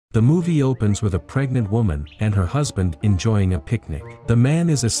The movie opens with a pregnant woman and her husband enjoying a picnic. The man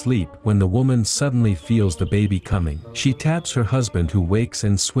is asleep when the woman suddenly feels the baby coming. She taps her husband, who wakes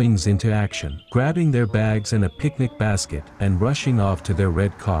and swings into action, grabbing their bags and a picnic basket and rushing off to their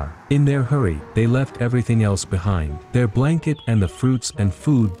red car. In their hurry, they left everything else behind: their blanket and the fruits and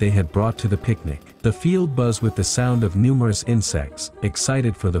food they had brought to the picnic. The field buzz with the sound of numerous insects,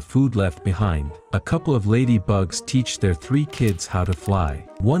 excited for the food left behind. A couple of ladybugs teach their 3 kids how to fly.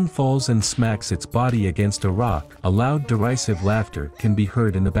 One falls and smacks its body against a rock. A loud derisive laughter can be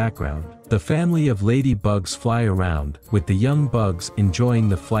heard in the background. The family of ladybugs fly around, with the young bugs enjoying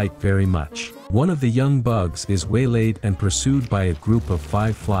the flight very much. One of the young bugs is waylaid and pursued by a group of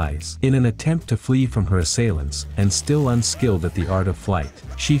 5 flies. In an attempt to flee from her assailants, and still unskilled at the art of flight,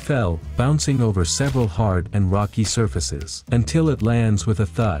 she fell, bouncing over several hard and rocky surfaces, until it lands with a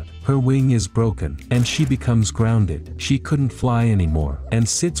thud. Her wing is broken, and she becomes grounded. She couldn't fly anymore, and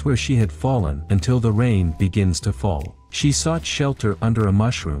sits where she had fallen until the rain begins to fall. She sought shelter under a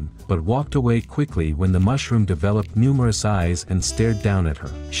mushroom, but walked away quickly when the mushroom developed numerous eyes and stared down at her.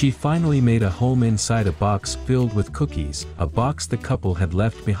 She finally made a home inside a box filled with cookies, a box the couple had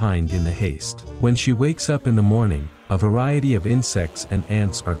left behind in the haste. When she wakes up in the morning, a variety of insects and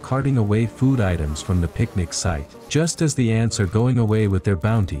ants are carting away food items from the picnic site. Just as the ants are going away with their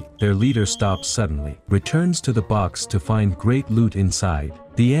bounty, their leader stops suddenly, returns to the box to find great loot inside.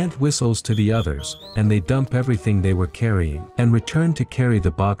 The ant whistles to the others, and they dump everything they were carrying, and return to carry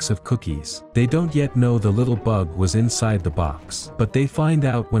the box of cookies. They don't yet know the little bug was inside the box, but they find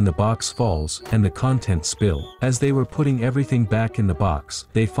out when the box falls, and the contents spill. As they were putting everything back in the box,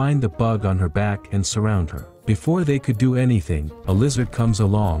 they find the bug on her back and surround her. Before they could do anything, a lizard comes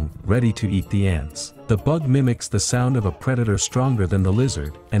along, ready to eat the ants. The bug mimics the sound of a predator stronger than the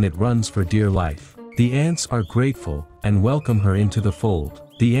lizard, and it runs for dear life. The ants are grateful, and welcome her into the fold.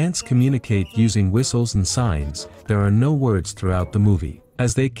 The ants communicate using whistles and signs. There are no words throughout the movie.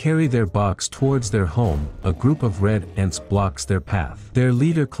 As they carry their box towards their home, a group of red ants blocks their path. Their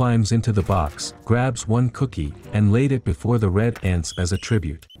leader climbs into the box, grabs one cookie, and laid it before the red ants as a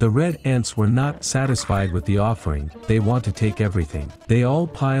tribute. The red ants were not satisfied with the offering. They want to take everything. They all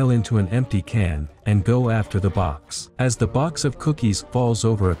pile into an empty can, and go after the box. As the box of cookies falls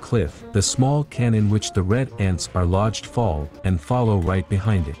over a cliff, the small can in which the red ants are lodged fall, and follow right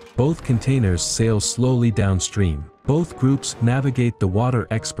behind it. Both containers sail slowly downstream. Both groups navigate the water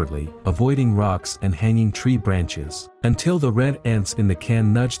expertly, avoiding rocks and hanging tree branches, until the red ants in the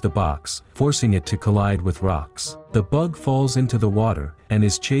can nudge the box, forcing it to collide with rocks. The bug falls into the water, and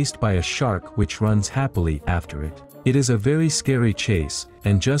is chased by a shark which runs happily after it. It is a very scary chase,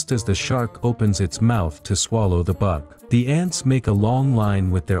 and just as the shark opens its mouth to swallow the bug, the ants make a long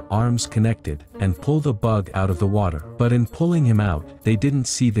line with their arms connected, and pull the bug out of the water. But in pulling him out, they didn't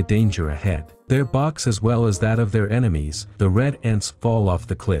see the danger ahead. Their box as well as that of their enemies, the red ants, fall off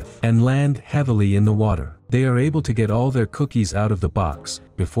the cliff, and land heavily in the water. They are able to get all their cookies out of the box,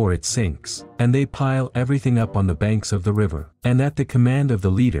 before it sinks, and they pile everything up on the banks of the river. And at the command of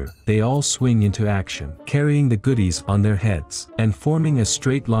the leader, they all swing into action, carrying the goodies on their heads, and forming a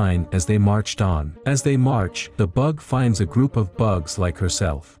straight line as they marched on. As they march, the bug finds a group of bugs like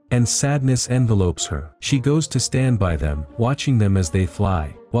herself, and sadness envelopes her. She goes to stand by them, watching them as they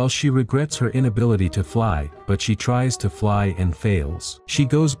fly. While she regrets her inability to fly, but she tries to fly and fails. She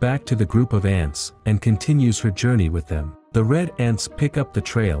goes back to the group of ants, and continues her journey with them. The red ants pick up the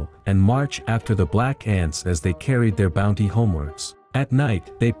trail, and march after the black ants as they carried their bounty homewards. At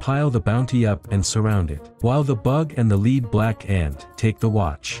night, they pile the bounty up and surround it, while the bug and the lead black ant take the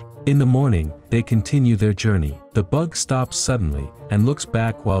watch. In the morning, they continue their journey. The bug stops suddenly, and looks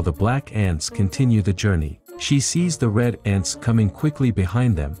back while the black ants continue the journey. She sees the red ants coming quickly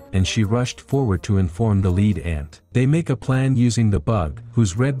behind them, and she rushed forward to inform the lead ant. They make a plan using the bug,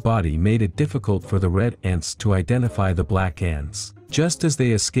 whose red body made it difficult for the red ants to identify the black ants. Just as they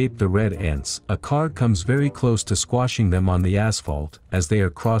escape the red ants, a car comes very close to squashing them on the asphalt, as they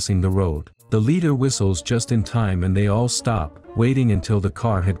are crossing the road. The leader whistles just in time and they all stop, waiting until the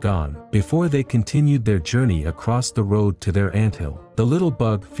car had gone, before they continued their journey across the road to their anthill. The little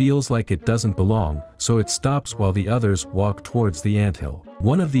bug feels like it doesn't belong, so it stops while the others walk towards the anthill.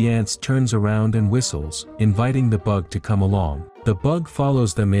 One of the ants turns around and whistles, inviting the bug to come along. The bug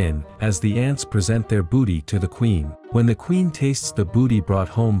follows them in, as the ants present their booty to the queen. When the queen tastes the booty brought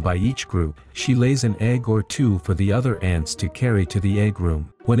home by each group, she lays an egg or two for the other ants to carry to the egg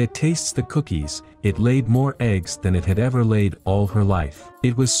room. When it tastes the cookies, it laid more eggs than it had ever laid all her life.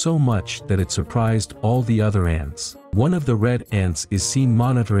 It was so much that it surprised all the other ants. One of the red ants is seen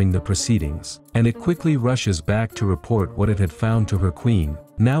monitoring the proceedings, and it quickly rushes back to report what it had found to her queen.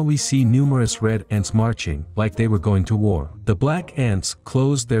 Now we see numerous red ants marching, like they were going to war. The black ants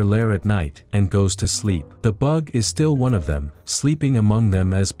close their lair at night and goes to sleep. The bug is still one of them, sleeping among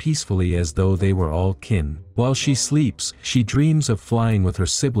them as peacefully as though they were all kin. While she sleeps, she dreams of flying with her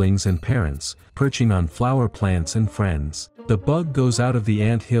siblings and parents, perching on flower plants and friends. The bug goes out of the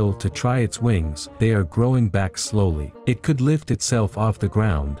ant hill to try its wings. They are growing back slowly. It could lift itself off the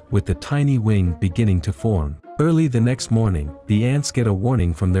ground, with the tiny wing beginning to form. Early the next morning, the ants get a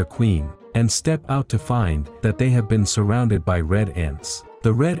warning from their queen, and step out to find that they have been surrounded by red ants.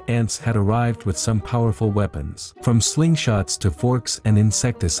 The red ants had arrived with some powerful weapons, from slingshots to forks and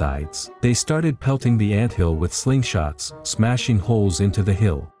insecticides. They started pelting the anthill with slingshots, smashing holes into the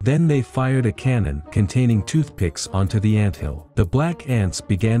hill. Then they fired a cannon containing toothpicks onto the anthill. The black ants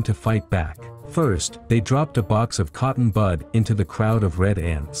began to fight back. First, they dropped a box of cotton bud into the crowd of red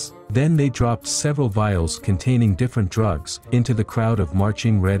ants. Then they dropped several vials containing different drugs into the crowd of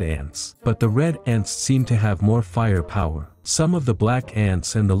marching red ants. But the red ants seem to have more firepower. Some of the black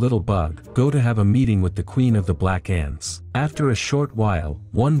ants and the little bug go to have a meeting with the queen of the black ants. After a short while,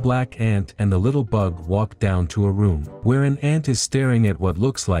 one black ant and the little bug walk down to a room, where an ant is staring at what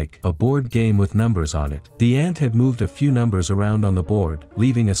looks like a board game with numbers on it. The ant had moved a few numbers around on the board,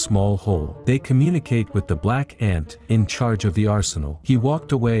 leaving a small hole. They communicate with the black ant in charge of the arsenal. He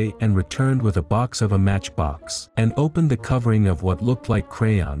walked away and returned with a box of a matchbox, and opened the covering of what looked like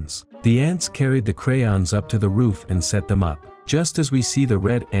crayons. The ants carried the crayons up to the roof and set them up. Just as we see the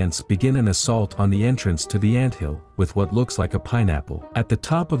red ants begin an assault on the entrance to the anthill, with what looks like a pineapple. At the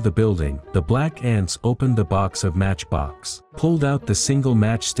top of the building, the black ants opened the box of matchbox, pulled out the single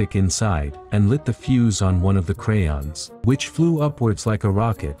matchstick inside, and lit the fuse on one of the crayons, which flew upwards like a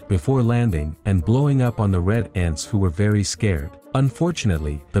rocket before landing and blowing up on the red ants, who were very scared.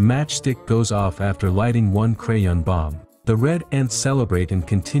 Unfortunately, the matchstick goes off after lighting one crayon bomb. The red ants celebrate and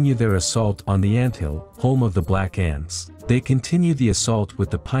continue their assault on the anthill, home of the black ants. They continue the assault with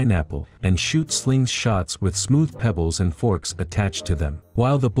the pineapple, and shoot shots with smooth pebbles and forks attached to them.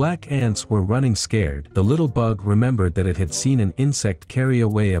 While the black ants were running scared, the little bug remembered that it had seen an insect carry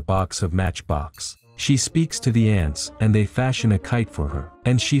away a box of matchbox. She speaks to the ants, and they fashion a kite for her.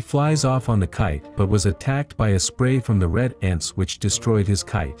 And she flies off on the kite, but was attacked by a spray from the red ants which destroyed his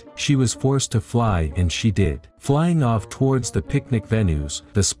kite. She was forced to fly, and she did. Flying off towards the picnic venues,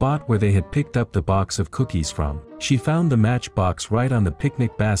 the spot where they had picked up the box of cookies from. She found the matchbox right on the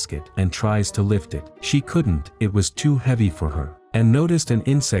picnic basket and tries to lift it. She couldn't, it was too heavy for her. And noticed an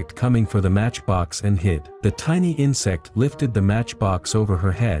insect coming for the matchbox and hid. The tiny insect lifted the matchbox over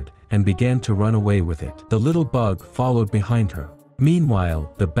her head and began to run away with it. The little bug followed behind her.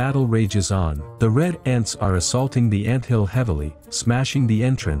 Meanwhile, the battle rages on. The red ants are assaulting the anthill heavily, smashing the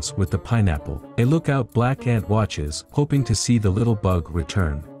entrance with the pineapple. A lookout black ant watches, hoping to see the little bug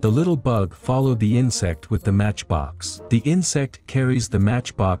return. The little bug followed the insect with the matchbox. The insect carries the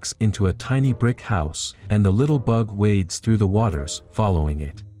matchbox into a tiny brick house, and the little bug wades through the waters, following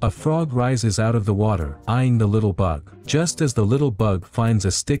it. A frog rises out of the water, eyeing the little bug. Just as the little bug finds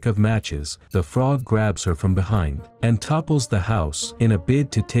a stick of matches, the frog grabs her from behind, and topples the house in a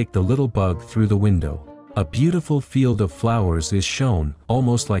bid to take the little bug through the window. A beautiful field of flowers is shown,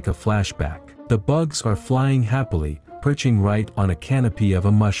 almost like a flashback. The bugs are flying happily, perching right on a canopy of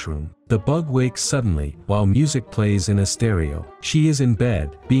a mushroom. The bug wakes suddenly, while music plays in a stereo. She is in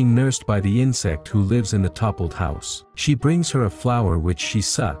bed, being nursed by the insect who lives in the toppled house. She brings her a flower which she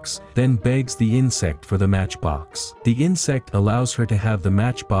sucks, then begs the insect for the matchbox. The insect allows her to have the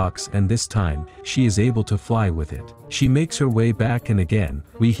matchbox, and this time, she is able to fly with it. She makes her way back, and again,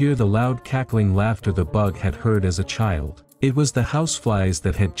 we hear the loud cackling laughter the bug had heard as a child. It was the houseflies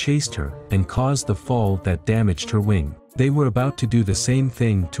that had chased her and caused the fall that damaged her wing. They were about to do the same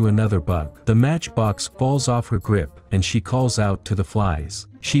thing to another bug. The matchbox falls off her grip, and she calls out to the flies.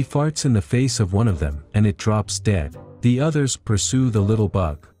 She farts in the face of one of them, and it drops dead. The others pursue the little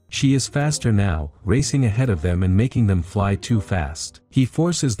bug. She is faster now, racing ahead of them and making them fly too fast. He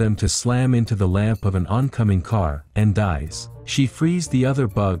forces them to slam into the lamp of an oncoming car, and dies. She frees the other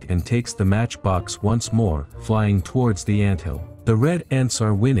bug and takes the matchbox once more, flying towards the anthill. The red ants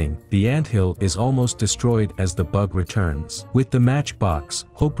are winning. The anthill is almost destroyed as the bug returns. With the matchbox,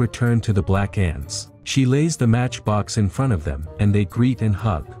 hope returned to the black ants. She lays the matchbox in front of them, and they greet and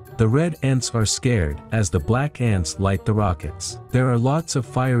hug. The red ants are scared as the black ants light the rockets. There are lots of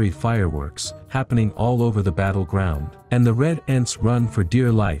fiery fireworks happening all over the battleground, and the red ants run for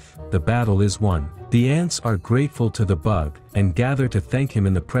dear life. The battle is won. The ants are grateful to the bug and gather to thank him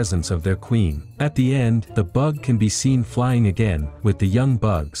in the presence of their queen. At the end, the bug can be seen flying again with the young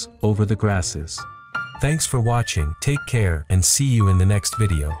bugs over the grasses. Thanks for watching, take care, and see you in the next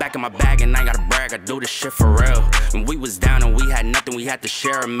video. Back in my bag and I gotta brag, I do this shit for real. When we was down and we had nothing, we had to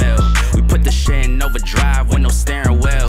share a meal. We put the shit in overdrive with no steering wheel.